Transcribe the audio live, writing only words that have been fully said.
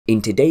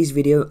In today's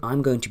video,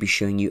 I'm going to be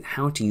showing you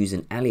how to use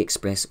an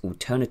AliExpress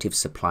alternative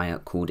supplier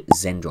called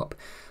Zendrop.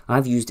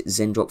 I've used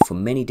Zendrop for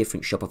many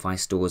different Shopify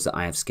stores that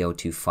I have scaled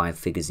to 5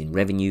 figures in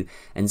revenue,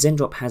 and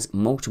Zendrop has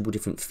multiple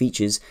different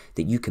features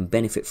that you can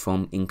benefit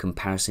from in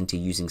comparison to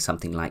using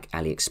something like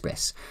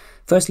AliExpress.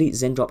 Firstly,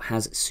 Zendrop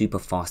has super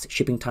fast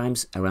shipping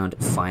times, around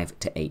 5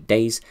 to 8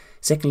 days.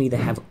 Secondly, they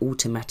have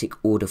automatic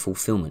order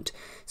fulfillment.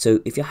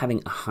 So if you're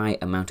having a high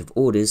amount of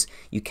orders,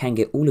 you can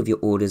get all of your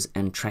orders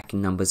and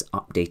tracking numbers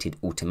updated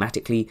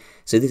automatically.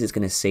 So this is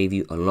going to save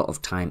you a lot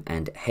of time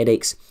and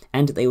headaches.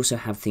 And they also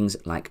have things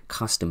like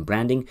custom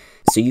branding.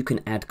 So you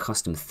can add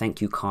custom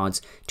thank you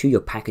cards to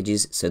your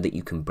packages so that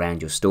you can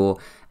brand your store.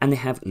 And they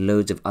have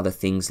loads of other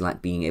things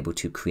like being able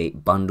to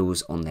create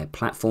bundles on their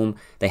platform.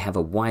 They have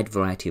a wide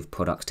variety of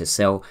products to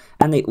sell.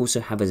 And they also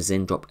have a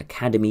Zendrop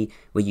Academy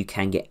where you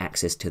can get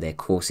access to their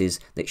courses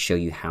that show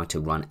you how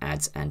to run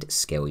ads and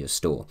scale your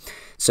store.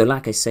 So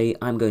like I say,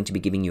 I'm going to be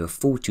giving you a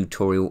full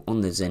tutorial on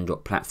the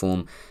Zendrop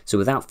platform. So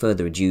without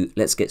further ado,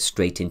 let's get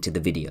straight into the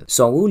video.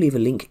 So I will leave a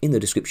link in the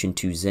description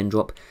to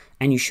Zendrop,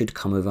 and you should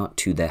come over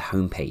to their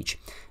homepage.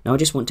 Now I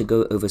just want to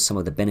go over some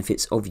of the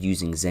benefits of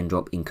using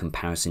Zendrop in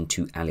comparison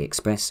to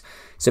AliExpress.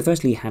 So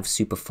firstly, you have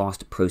super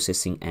fast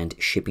processing and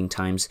shipping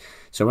times.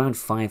 So around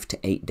 5 to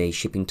 8 day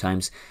shipping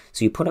times.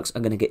 So your products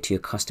are going to get to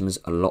your customers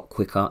a lot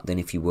quicker than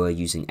if you were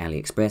using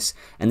AliExpress.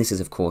 And this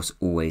is of course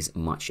always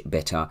much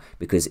better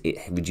because it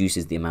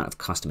reduces the amount of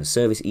customer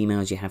service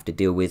emails you have to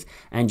deal with,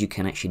 and you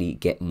can actually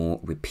get more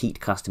repeat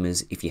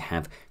customers if you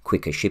have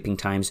quicker shipping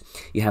times.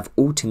 You have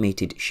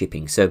automated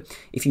shipping. So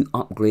if you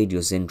upgrade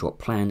your Zendrop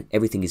plan,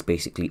 everything is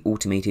basically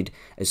automated.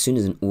 As soon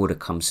as an order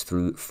comes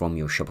through from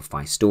your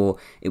Shopify store,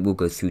 it will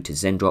go through to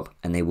Zendrop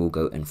and they will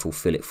go and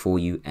fulfill it for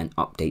you and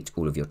update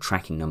all of your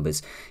tracking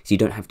numbers. So you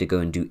don't have to go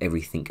and do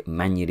everything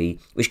manually,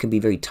 which can be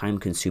very time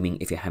consuming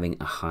if you're having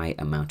a high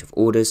amount of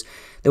orders.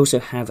 They also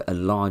have a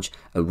large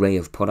array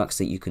of products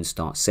that you can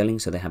start selling.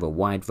 So they have a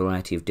wide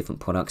variety of different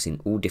products in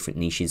all different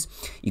niches.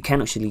 You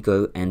can actually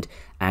go and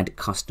add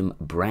custom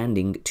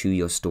branding to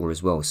your store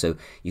as well. So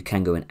you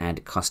can go and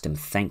add custom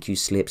thank you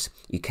slips.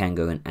 You can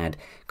go and add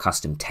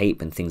custom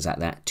tape and things like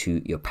that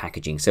to your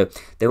packaging. So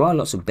there are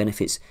lots of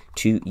benefits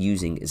to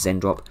using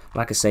Zendrop.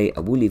 Like I say,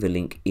 I will leave a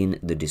link in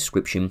the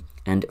description.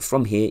 And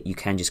from here, you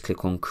can just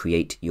click on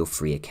create your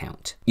free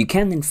account. You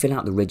can then fill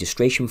out the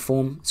registration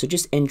form. So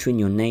just enter in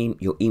your name,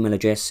 your email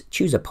address,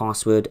 choose a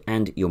password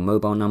and your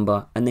mobile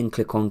number, and then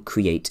click on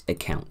create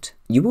account.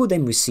 You will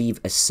then receive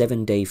a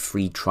 7-day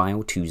free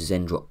trial to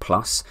Zendrop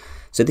Plus.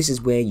 So this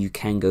is where you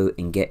can go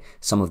and get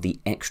some of the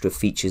extra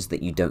features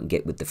that you don't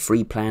get with the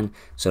free plan.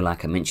 So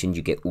like I mentioned,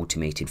 you get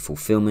automated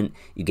fulfillment,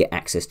 you get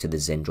access to the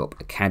Zendrop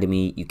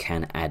Academy, you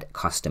can add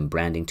custom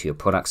branding to your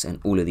products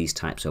and all of these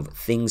types of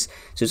things.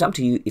 So it's up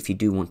to you if you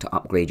do want to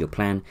upgrade your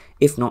plan.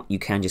 If not, you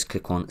can just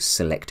click on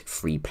select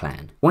free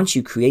plan. Once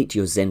you create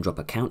your Zendrop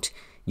account,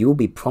 you will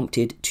be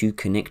prompted to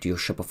connect your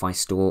Shopify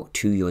store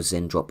to your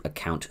Zendrop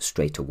account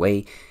straight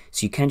away.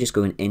 So you can just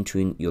go and enter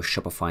in your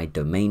Shopify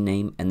domain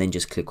name and then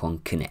just click on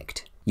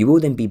connect. You will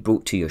then be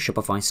brought to your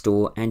Shopify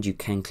store and you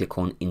can click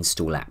on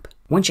install app.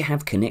 Once you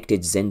have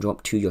connected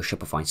Zendrop to your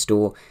Shopify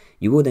store,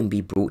 you will then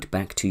be brought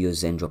back to your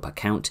Zendrop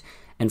account.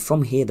 And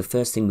from here, the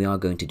first thing we are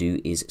going to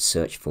do is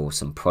search for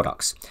some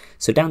products.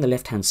 So down the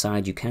left hand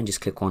side, you can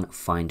just click on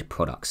find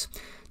products.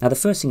 Now the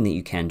first thing that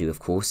you can do, of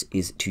course,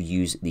 is to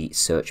use the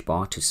search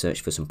bar to search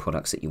for some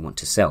products that you want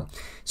to sell.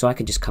 So I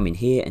can just come in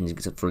here and,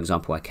 for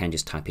example, I can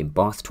just type in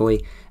bath toy,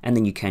 and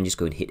then you can just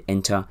go and hit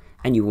enter,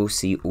 and you will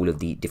see all of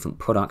the different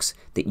products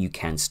that you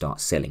can start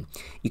selling.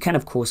 You can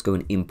of course go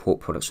and import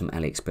products from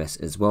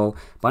AliExpress as well,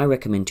 but I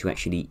recommend to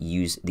actually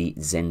use the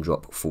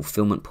Zendrop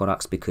fulfillment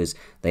products because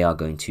they are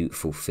going to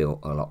fulfill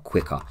a lot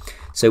quicker.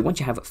 So once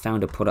you have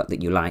found a product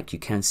that you like, you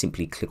can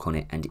simply click on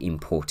it and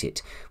import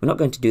it. We're not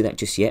going to do that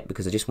just yet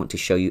because I just want to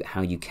show you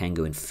how you can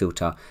go and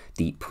filter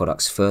the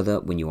products further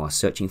when you are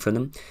searching for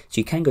them.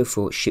 So you can go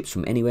for ships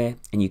from anywhere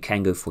and you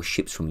can go for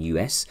ships from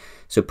US.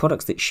 So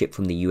products that ship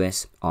from the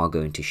US are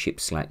going to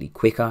ship slightly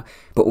quicker,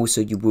 but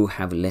also you will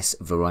have less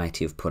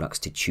variety of products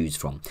to choose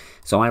from.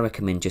 So I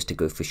recommend just to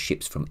go for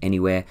ships from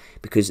anywhere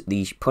because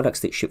the products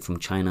that ship from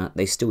China,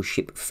 they still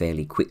ship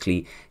fairly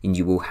quickly and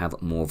you will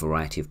have more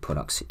variety of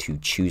products to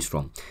choose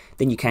from.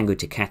 Then you can go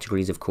to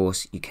categories, of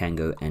course. You can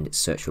go and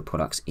search for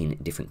products in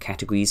different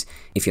categories.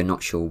 If you're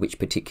not sure which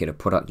particular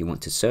product you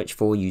want to search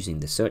for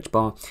using the search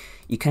bar,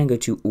 you can go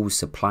to all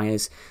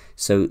suppliers.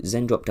 So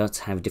Zendrop does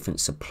have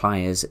different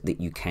suppliers that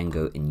you can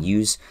go and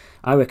use.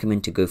 I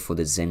recommend to go for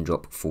the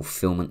Zendrop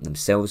fulfillment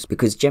themselves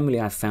because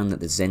generally I've found that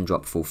the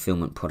Zendrop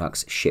fulfillment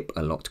products ship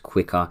a lot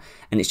quicker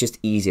and it's just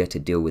easier to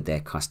deal with their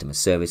customer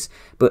service.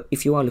 But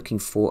if you are looking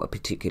for a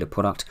particular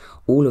product,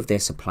 all of their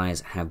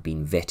suppliers have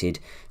been vetted.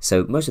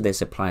 So most of their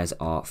suppliers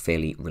are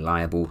fairly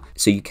reliable.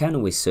 So you can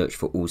always search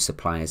for all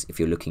suppliers if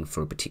you're looking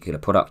for a particular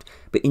product.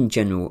 But in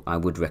general, I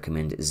would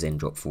recommend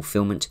Zendrop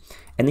fulfillment.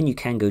 And then you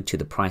can go to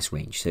the price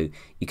range. So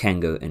you can can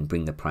go and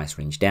bring the price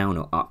range down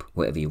or up,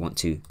 whatever you want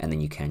to, and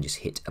then you can just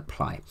hit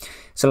apply.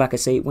 So like I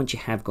say, once you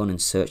have gone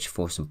and searched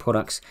for some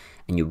products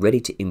and you're ready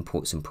to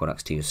import some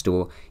products to your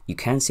store, you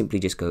can simply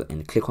just go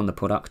and click on the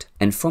product.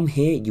 And from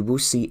here, you will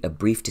see a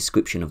brief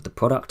description of the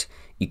product.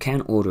 You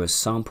can order a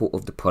sample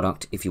of the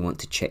product if you want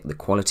to check the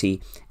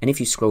quality. And if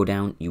you scroll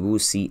down, you will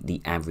see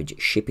the average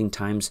shipping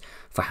times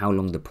for how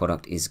long the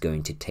product is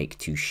going to take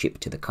to ship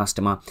to the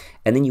customer.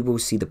 And then you will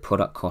see the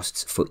product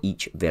costs for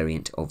each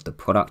variant of the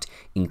product,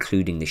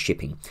 including the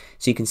shipping.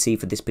 So you can see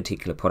for this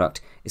particular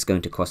product, it's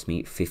going to cost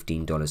me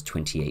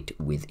 $15.28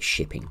 with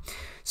shipping.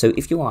 So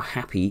if you are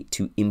happy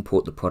to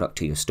import the product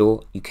to your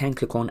store, you can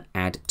click on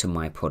Add to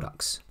My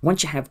Products.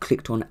 Once you have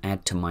clicked on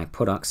Add to My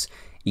Products,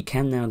 you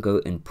can now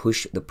go and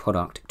push the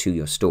product to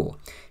your store.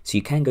 So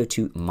you can go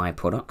to My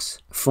Products.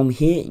 From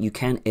here, you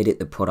can edit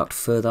the product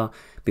further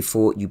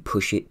before you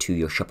push it to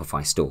your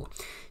Shopify store.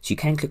 So you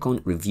can click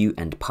on Review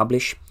and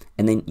Publish,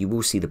 and then you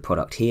will see the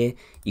product here.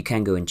 You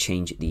can go and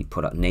change the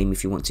product name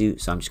if you want to.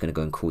 So I'm just going to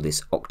go and call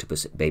this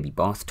Octopus Baby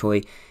Bath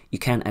Toy. You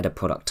can add a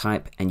product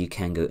type, and you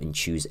can go and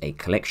choose a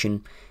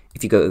collection.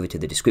 If you go over to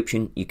the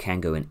description, you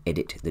can go and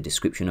edit the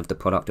description of the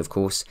product, of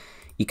course.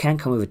 You can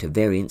come over to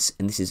variants,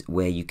 and this is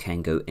where you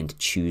can go and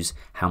choose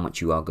how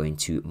much you are going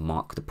to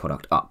mark the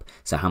product up.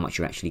 So how much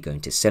you're actually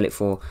going to sell it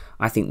for.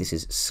 I think this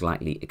is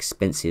slightly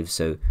expensive,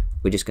 so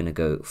we're just going to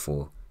go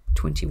for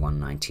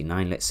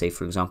 $21.99, let's say,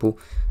 for example.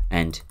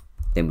 And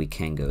then we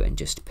can go and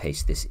just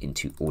paste this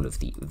into all of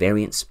the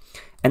variants.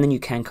 And then you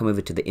can come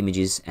over to the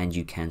images and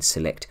you can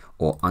select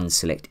or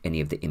unselect any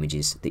of the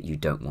images that you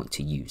don't want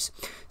to use.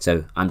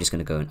 So I'm just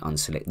going to go and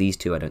unselect these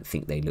two. I don't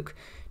think they look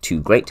too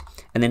great.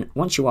 And then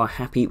once you are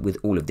happy with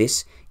all of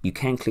this, you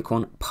can click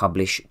on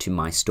Publish to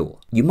My Store.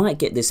 You might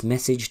get this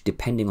message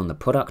depending on the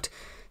product.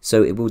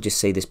 So it will just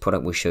say this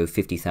product will show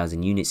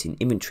 50,000 units in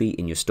inventory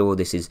in your store.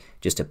 This is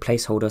just a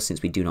placeholder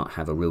since we do not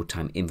have a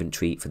real-time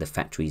inventory for the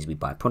factories we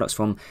buy products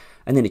from.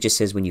 And then it just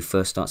says when you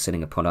first start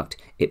selling a product,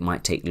 it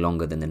might take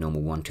longer than the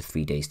normal 1 to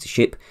 3 days to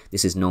ship.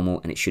 This is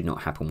normal and it should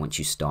not happen once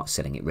you start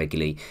selling it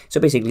regularly.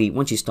 So basically,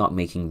 once you start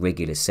making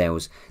regular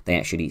sales, they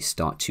actually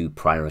start to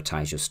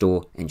prioritize your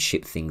store and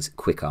ship things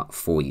quicker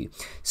for you.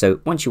 So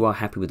once you are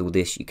happy with all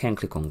this, you can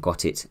click on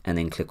Got It and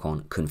then click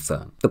on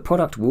Confirm. The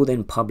product will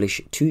then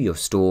publish to your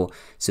store,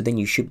 so then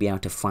you should be able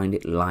to find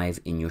it live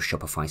in your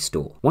Shopify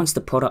store. Once the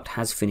product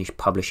has finished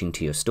publishing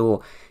to your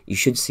store, you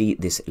should see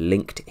this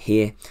linked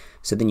here.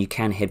 So then you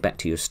can head back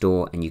to your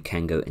store and you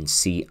can go and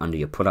see under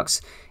your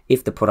products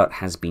if the product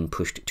has been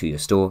pushed to your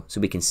store, so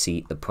we can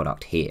see the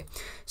product here.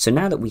 So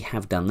now that we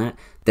have done that,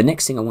 the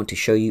next thing I want to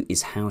show you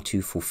is how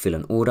to fulfill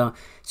an order.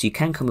 So you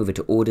can come over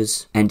to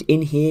orders, and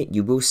in here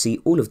you will see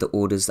all of the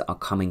orders that are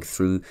coming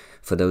through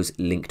for those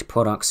linked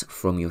products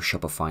from your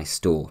Shopify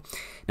store.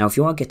 Now, if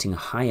you are getting a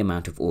high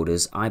amount of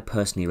orders, I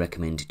personally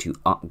recommend to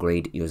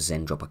upgrade your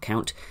Zendrop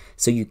account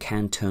so you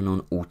can turn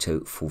on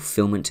auto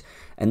fulfillment.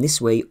 And this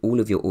way, all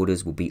of your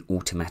orders will be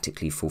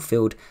automatically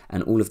fulfilled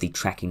and all of the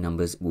tracking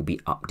numbers will be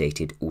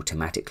updated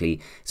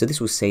automatically. So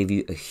this will save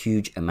you a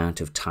huge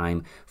amount of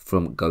time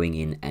from going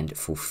in and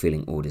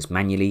fulfilling orders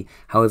manually.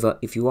 However,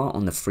 if you are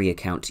on the free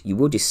account, you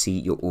will just see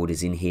your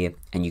orders in here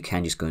and you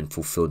can just go and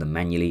fulfill them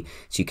manually.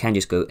 So you can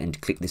just go and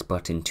click this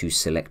button to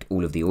select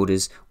all of the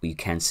orders, or you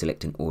can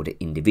select an order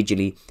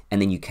individually,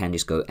 and then you can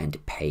just go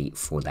and pay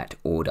for that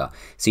order.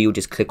 So you'll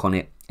just click on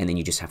it, and then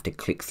you just have to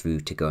click through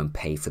to go and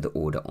pay for the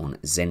order on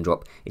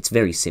Zendrop. It's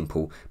very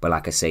simple, but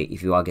like I say,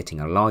 if you are getting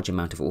a large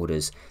amount of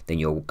orders, then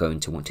you're going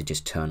to want to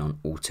just turn on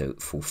auto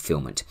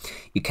fulfillment.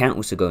 You can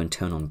also go and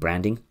turn on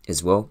branding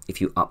as well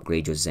if you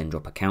upgrade your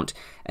Zendrop account,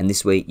 and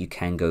this way you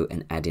can go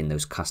and add in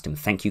those custom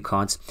thank you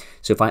cards.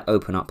 So if I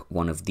open up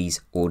one of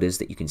these orders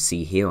that you can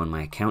see here on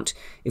my account,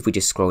 if we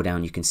just scroll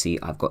down, you can see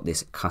I've got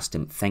this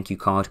custom thank you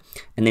card.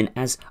 And then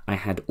as I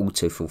had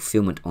auto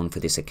fulfillment on for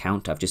this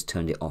account, I've just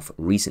turned it off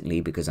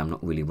recently because I'm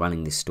not really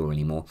running this store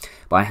anymore,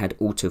 but I had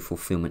auto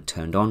fulfillment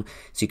turned on,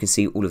 so you can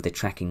see all of the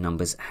tracking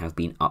numbers have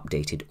been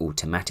updated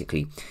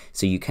automatically.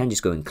 So you can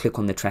just go and click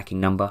on the tracking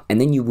number, and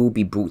then you will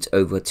be brought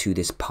over to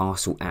this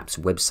Parcel Apps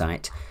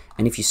website.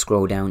 And if you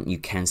scroll down, you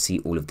can see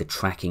all of the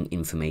tracking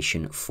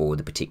information for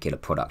the particular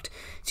product.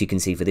 So you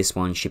can see for this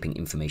one, shipping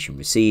information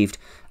received,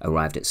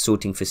 arrived at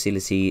sorting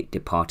facility,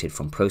 departed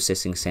from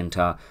processing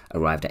center,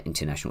 arrived at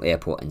international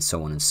airport, and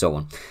so on and so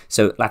on.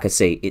 So like I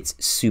say, it's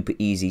super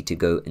easy to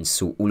go and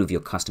sort all of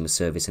your customer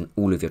service and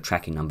all of your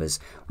tracking numbers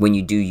when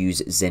you do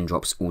use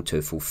Zendrop's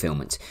auto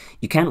fulfillment.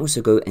 You can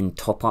also go and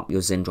top up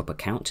your Zendrop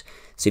account.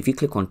 So if you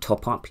click on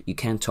top up, you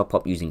can top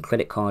up using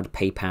credit card,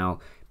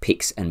 PayPal,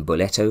 Pix and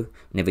Boleto.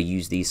 Never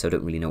use these, so I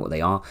don't really know what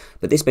they are,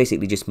 but this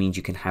basically just means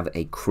you can have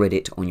a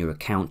credit on your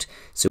account.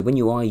 So when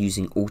you are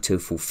using auto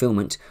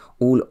fulfillment,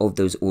 all of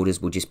those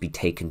orders will just be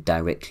taken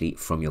directly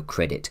from your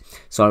credit.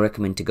 So I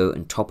recommend to go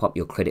and top up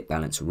your credit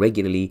balance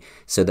regularly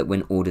so that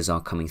when orders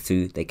are coming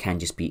through, they can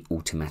just be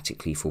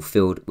automatically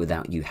fulfilled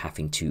without you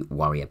having to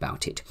worry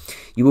about it.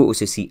 You will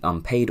also see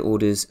unpaid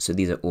orders. So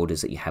these are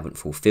orders that you haven't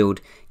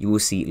fulfilled. You will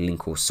see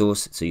link or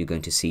source. So you're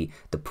going to see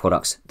the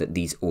products that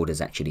these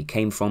orders actually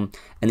came from.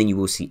 And then you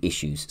will see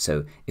issues.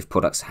 So if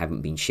products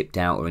haven't been shipped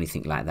out or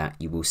anything like that,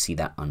 you will see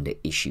that under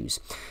issues.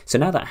 So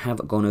now that I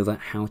have gone over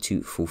how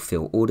to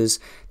fulfill orders,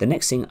 the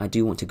next thing I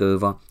do want to go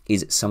over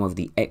is some of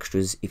the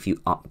extras if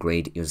you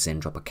upgrade your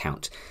Zendrop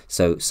account.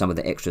 So some of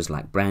the extras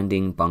like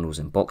branding, bundles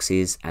and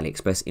boxes,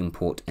 AliExpress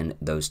import, and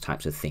those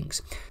types of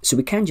things. So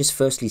we can just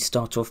firstly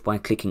start off by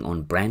clicking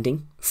on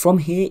branding. From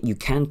here, you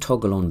can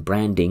toggle on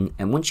branding,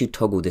 and once you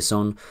toggle this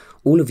on,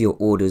 all of your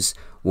orders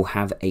will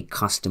have a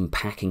custom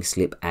packing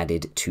slip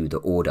added to the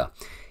order.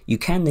 You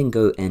can then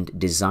go and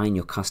design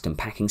your custom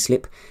packing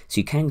slip.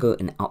 So you can go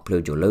and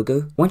upload your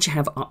logo. Once you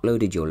have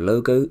uploaded your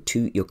logo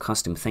to your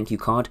custom thank you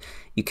card,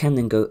 you can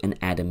then go and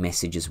add a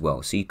message as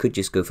well. So you could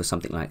just go for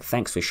something like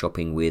thanks for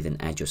shopping with and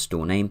add your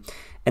store name.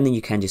 And then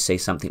you can just say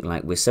something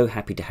like, we're so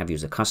happy to have you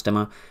as a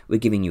customer. We're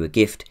giving you a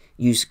gift.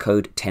 Use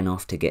code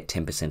 10OFF to get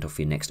 10% off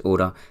your next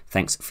order.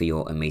 Thanks for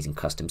your amazing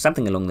custom.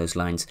 Something along those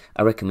lines.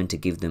 I recommend to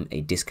give them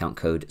a discount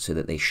code so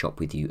that they shop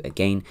with you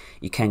again.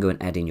 You can go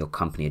and add in your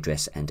company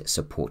address and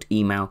support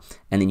email.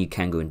 And then you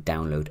can go and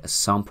download a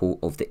sample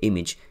of the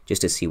image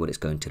just to see what it's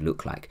going to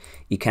look like.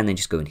 You can then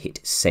just go and hit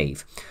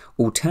save.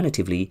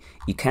 Alternatively,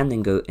 you can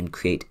then go and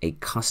create a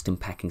custom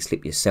packing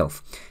slip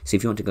yourself. So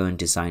if you want to go and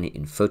design it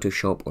in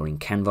Photoshop or in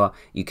Canva,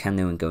 you can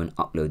then go and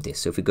upload this.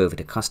 So if we go over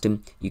to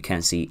custom, you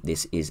can see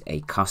this is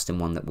a custom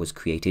one that was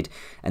created,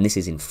 and this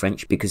is in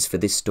French because for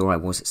this store I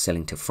was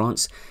selling to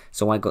France.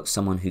 So I got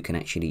someone who can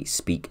actually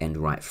speak and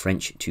write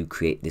French to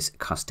create this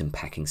custom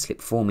packing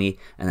slip for me,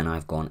 and then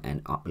I've gone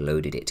and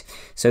uploaded it.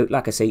 So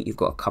like I say, you've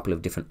got a couple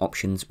of different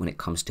options when it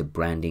comes to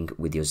branding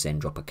with your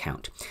Zendrop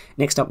account.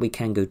 Next up, we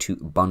can go to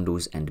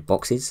bundles and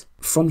boxes.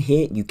 From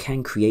here, you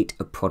can create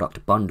a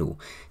product bundle.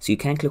 So you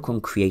can click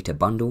on create a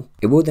bundle.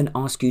 It will then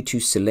ask you to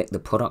select the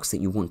products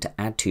that you want to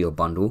add to your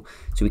bundle.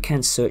 So we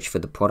can search for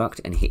the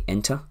product and hit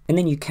enter. And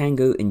then you can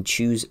go and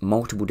choose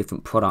multiple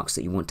different products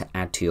that you want to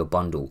add to your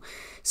bundle.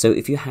 So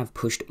if you have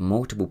pushed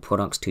multiple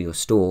products to your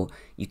store,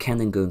 you can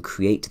then go and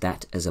create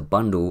that as a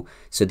bundle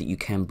so that you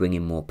can bring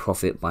in more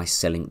profit by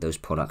selling those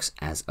products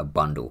as a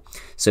bundle.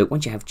 So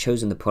once you have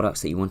chosen the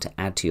products that you want to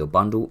add to your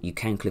bundle, you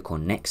can click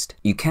on next.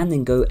 You can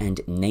then go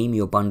and name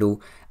your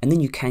bundle, and then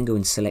you can go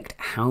and select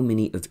how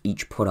many of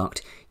each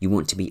product you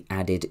want to be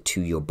added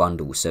to your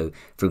bundle. So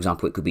for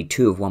example, it could be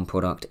 2 of one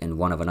product and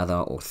 1 of another,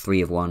 or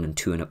 3 of one and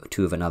 2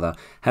 of another,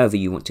 however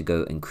you want to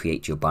go and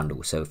create your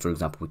bundle. So for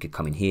example, we could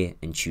come in here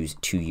and choose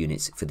 2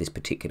 units for this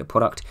particular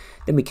product.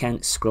 Then we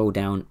can scroll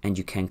down and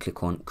you can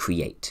click on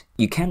create.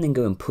 You can then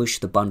go and push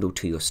the bundle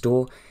to your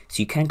store.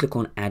 So you can click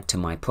on add to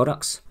my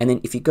products. And then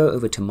if you go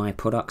over to my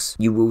products,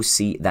 you will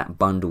see that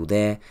bundle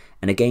there.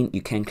 And again,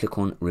 you can click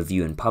on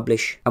review and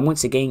publish. And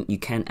once again, you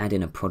can add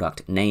in a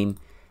product name,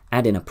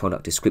 add in a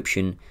product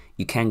description.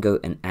 You can go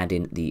and add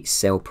in the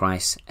sale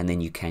price, and then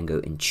you can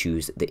go and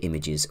choose the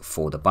images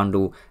for the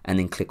bundle and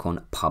then click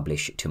on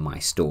publish to my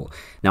store.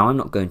 Now I'm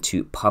not going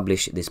to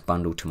publish this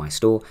bundle to my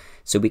store,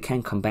 so we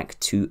can come back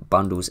to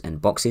bundles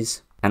and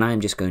boxes, and I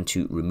am just going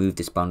to remove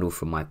this bundle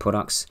from my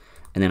products.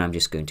 And then I'm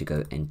just going to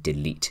go and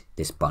delete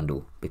this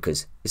bundle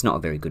because it's not a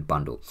very good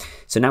bundle.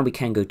 So now we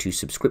can go to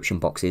subscription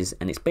boxes,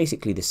 and it's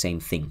basically the same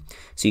thing.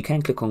 So you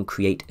can click on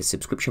create a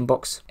subscription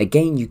box.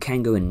 Again, you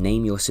can go and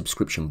name your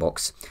subscription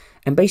box.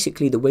 And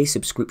basically the way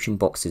subscription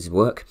boxes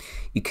work,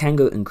 you can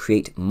go and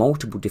create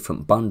multiple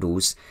different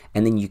bundles,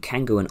 and then you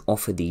can go and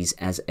offer these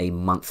as a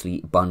monthly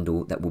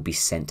bundle that will be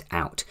sent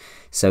out.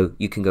 So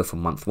you can go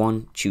from month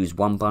 1, choose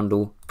one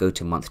bundle, go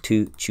to month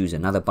 2, choose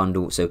another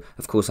bundle. So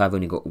of course I've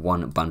only got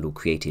one bundle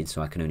created,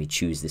 so I can only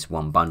choose this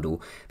one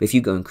bundle. But if you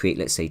go and create,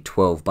 let's say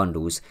 12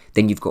 bundles,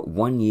 then you've got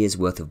 1 year's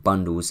worth of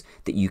bundles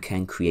that you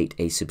can create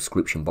a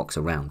subscription box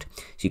around.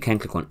 So you can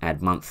click on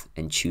add month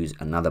and choose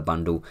another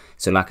bundle.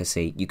 So like I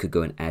say, you could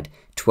go and add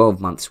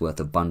 12 months worth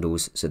of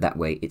bundles, so that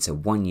way it's a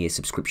 1 year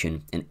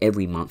subscription, and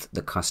every month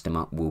the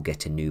customer will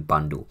get a new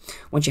bundle.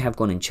 Once you have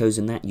gone and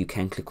chosen that, you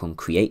can click on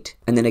create,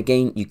 and then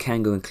again you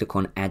can go and click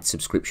on add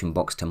subscription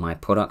box to my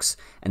products,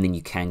 and then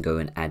you can go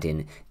and add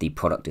in the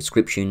product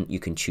description. You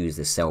can choose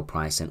the sale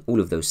price and all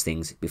of those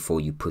things before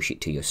you push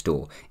it to your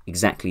store,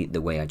 exactly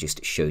the way I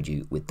just showed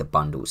you with the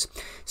bundles.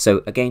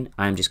 So again,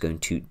 I'm just going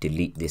to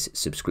delete this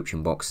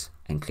subscription box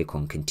and click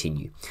on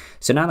continue.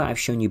 So now that I've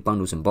shown you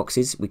bundles and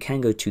boxes, we can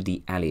go to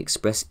the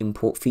AliExpress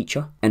import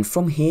feature, and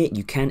from here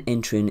you can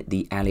enter in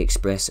the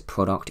AliExpress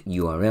product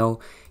URL.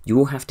 You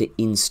will have to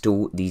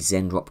install the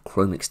Zendrop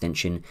Chrome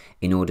extension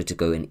in order to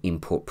go and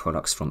import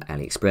products from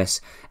AliExpress,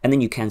 and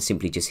then you can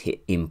simply just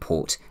hit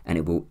import and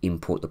it will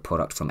import the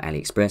product from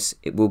AliExpress.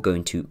 It will go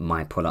into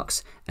my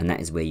products, and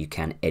that is where you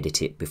can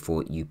edit it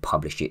before you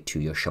publish it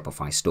to your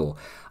Shopify store.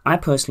 I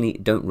personally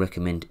don't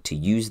recommend to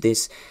use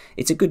this.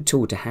 It's a good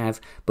tool to have,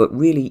 but But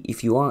really,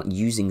 if you are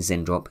using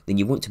Zendrop, then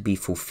you want to be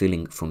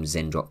fulfilling from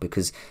Zendrop,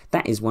 because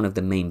that is one of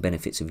the main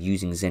benefits of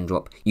using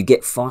Zendrop. You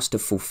get faster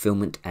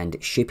fulfillment and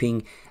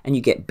shipping, and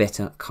you get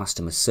better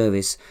customer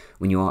service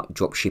when you are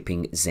drop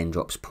shipping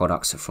Zendrop's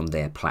products from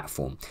their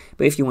platform.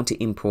 But if you want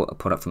to import a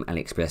product from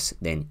AliExpress,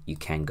 then you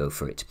can go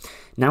for it.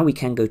 Now we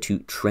can go to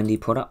trendy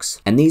products,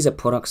 and these are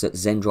products that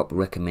Zendrop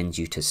recommends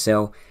you to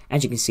sell.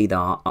 As you can see, they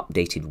are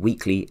updated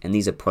weekly, and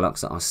these are products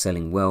that are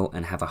selling well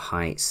and have a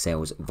high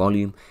sales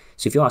volume.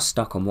 So if you are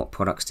stuck on what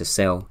products to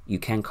sell, you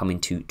can come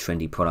into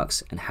trendy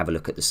products and have a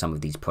look at some of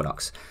these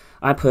products.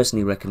 I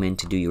personally recommend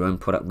to do your own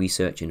product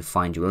research and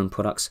find your own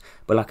products,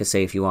 but like I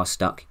say, if you are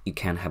stuck, you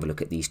can have a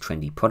look at these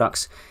trendy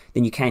products.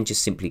 Then you can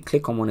just simply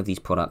click on one of these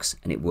products,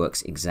 and it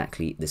works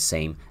exactly the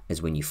same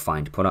as when you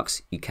find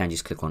products. You can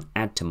just click on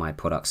add to my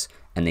products,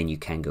 and then you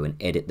can go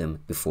and edit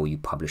them before you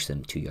publish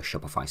them to your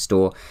Shopify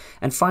store.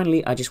 And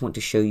finally, I just want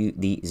to show you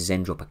the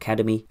Zendrop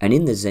Academy. And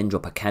in the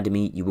Zendrop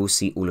Academy, you will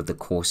see all of the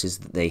courses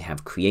that they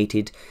have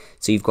created.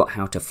 So you've got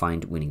how to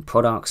find winning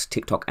products,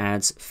 TikTok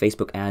ads,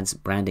 Facebook ads,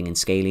 branding and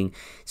scaling.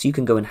 So you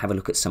can go and have a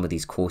look at some of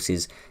these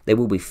courses. They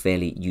will be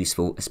fairly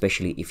useful,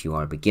 especially if you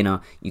are a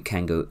beginner. You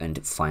can go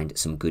and find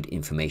some good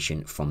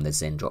information from the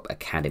Zendrop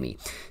Academy.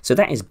 So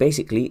that is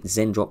basically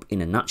Zendrop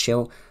in a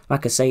nutshell.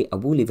 Like I say, I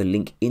will leave a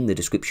link in the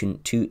description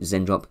to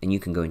Zendrop, and you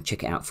can go and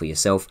check it out for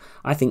yourself.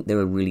 I think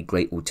they're a really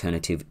great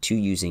alternative to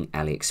using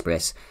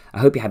AliExpress. I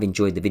hope you have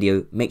enjoyed the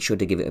video. Make sure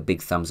to give it a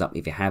big thumbs up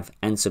if you have,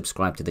 and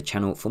subscribe to the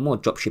channel for more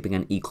dropshipping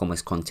and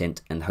e-commerce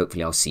content, and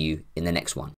hopefully I'll see you in the next one.